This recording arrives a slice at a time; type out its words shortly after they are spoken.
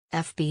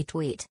FB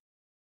tweet.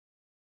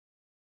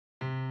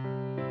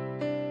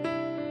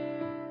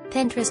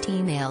 Pinterest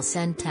email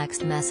send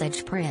text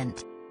message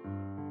print.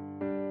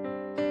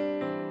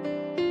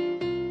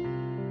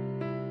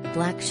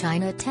 Blac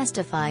Chyna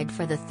testified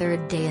for the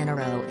third day in a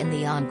row in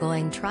the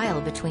ongoing trial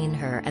between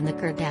her and the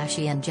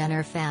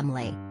Kardashian-Jenner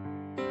family.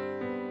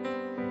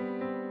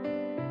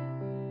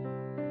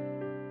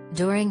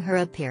 During her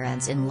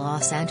appearance in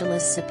Los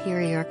Angeles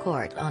Superior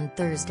Court on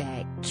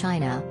Thursday,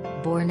 Chyna,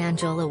 born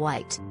Angela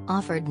White,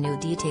 offered new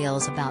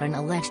details about an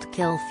alleged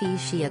kill fee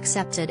she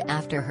accepted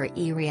after her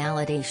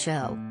e-reality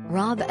show,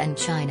 Rob and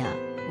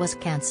Chyna, was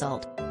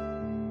cancelled.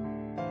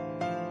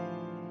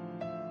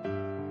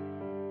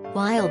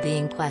 While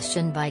being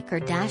questioned by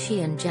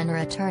Kardashian-Jenner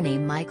attorney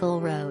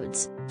Michael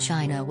Rhodes,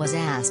 Chyna was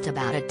asked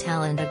about a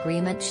talent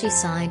agreement she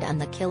signed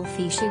and the kill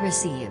fee she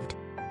received.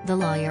 The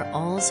lawyer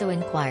also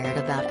inquired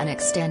about an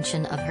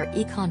extension of her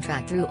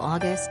e-contract through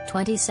August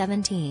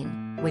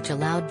 2017, which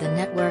allowed the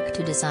network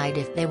to decide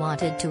if they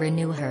wanted to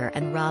renew her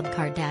and Rob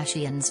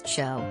Kardashian's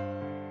show.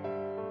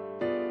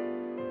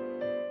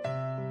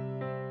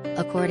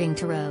 According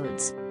to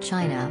Rhodes,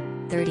 Chyna,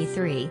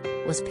 33,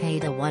 was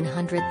paid a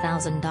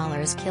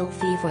 $100,000 kill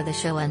fee for the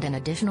show and an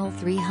additional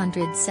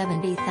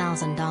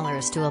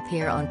 $370,000 to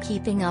appear on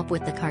Keeping Up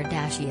with the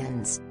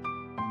Kardashians.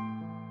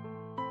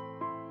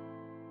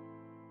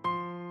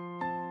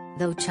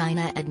 Though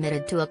Chyna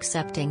admitted to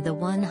accepting the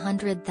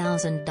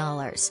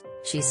 $100,000,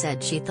 she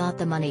said she thought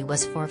the money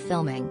was for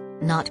filming,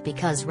 not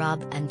because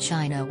Rob and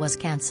Chyna was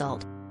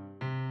cancelled.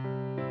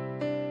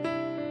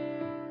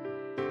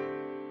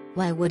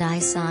 "Why would I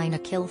sign a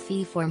kill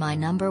fee for my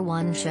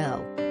 #1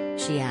 show?"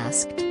 she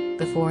asked,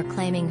 before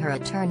claiming her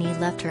attorney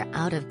left her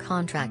out of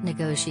contract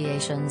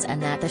negotiations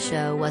and that the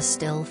show was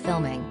still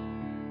filming.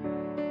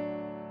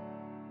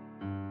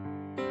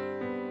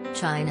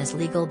 Chyna's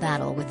legal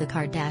battle with the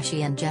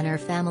Kardashian-Jenner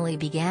family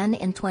began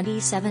in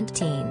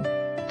 2017.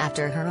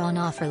 After her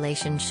on-off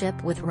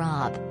relationship with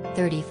Rob,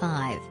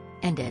 35,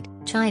 ended,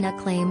 Chyna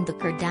claimed the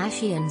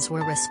Kardashians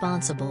were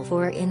responsible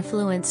for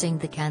influencing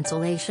the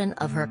cancellation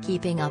of her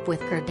Keeping Up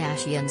with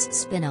Kardashians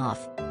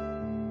spin-off.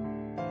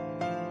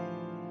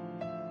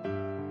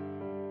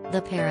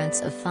 The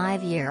parents of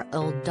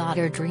 5-year-old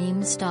daughter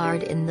Dream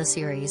starred in the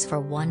series for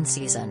one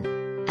season.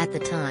 At the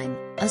time,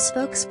 a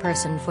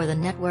spokesperson for the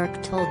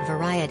network told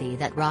Variety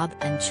that Rob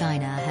and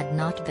Chyna had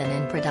not been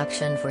in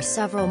production for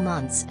several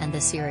months and the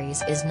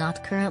series is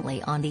not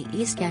currently on the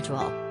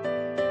schedule.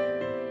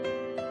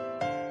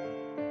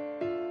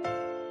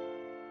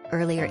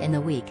 Earlier in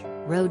the week,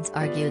 Rhodes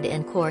argued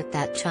in court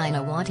that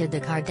Chyna wanted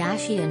the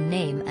Kardashian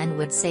name and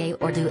would say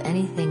or do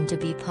anything to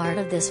be part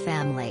of this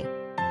family.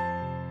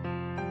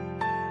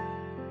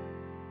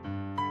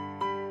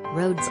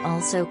 Rhodes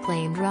also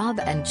claimed Rob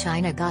and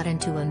Chyna got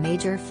into a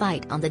major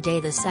fight on the day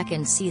the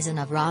second season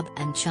of Rob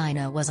and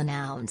Chyna was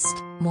announced,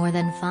 more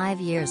than 5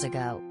 years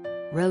ago.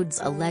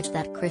 Rhodes alleged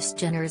that Kris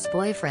Jenner's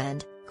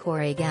boyfriend,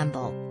 Corey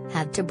Gamble,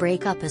 had to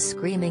break up a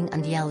screaming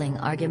and yelling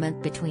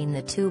argument between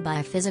the two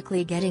by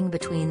physically getting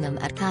between them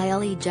at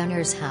Kylie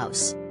Jenner's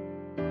house.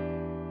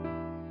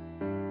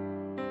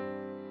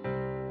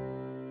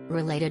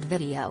 Related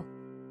video.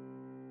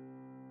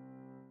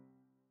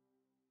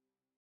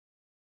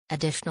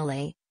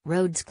 Additionally,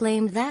 Rhodes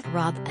claimed that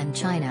Rob and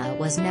Chyna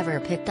was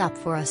never picked up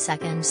for a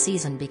second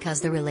season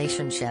because the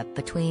relationship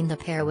between the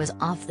pair was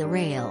off the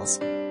rails.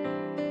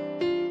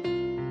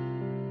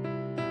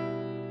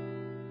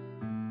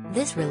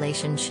 This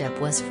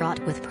relationship was fraught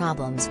with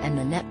problems and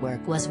the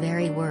network was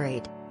very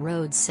worried,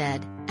 Rhodes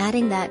said,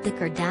 adding that the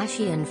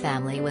Kardashian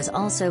family was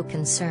also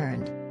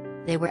concerned.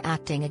 They were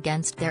acting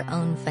against their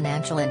own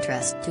financial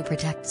interest to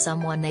protect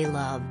someone they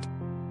loved.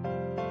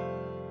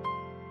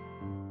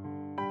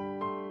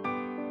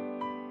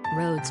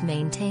 Rhodes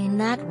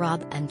maintained that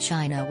Rob and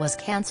Chyna was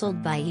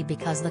cancelled by E!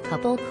 because the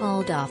couple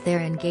called off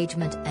their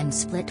engagement and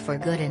split for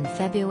good in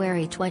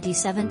February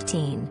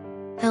 2017.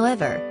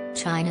 However,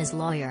 Chyna's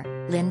lawyer,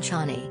 Lynn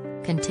Chani,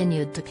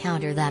 continued to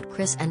counter that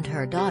Kris and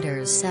her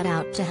daughters set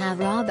out to have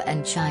Rob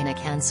and Chyna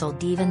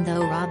cancelled even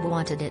though Rob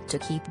wanted it to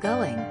keep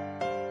going.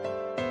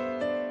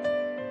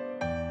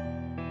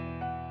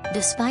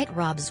 Despite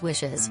Rob's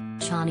wishes,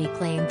 Chani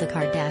claimed the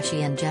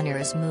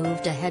Kardashian-Jenners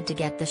moved ahead to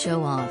get the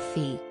show off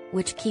E!,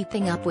 which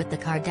Keeping Up with the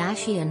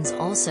Kardashians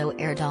also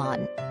aired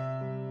on.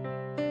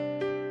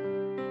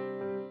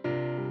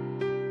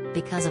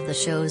 Because of the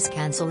show's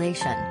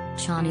cancellation,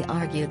 Chani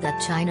argued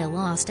that Chyna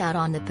lost out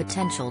on the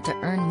potential to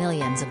earn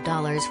millions of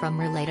dollars from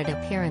related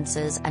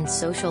appearances and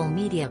social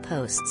media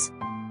posts.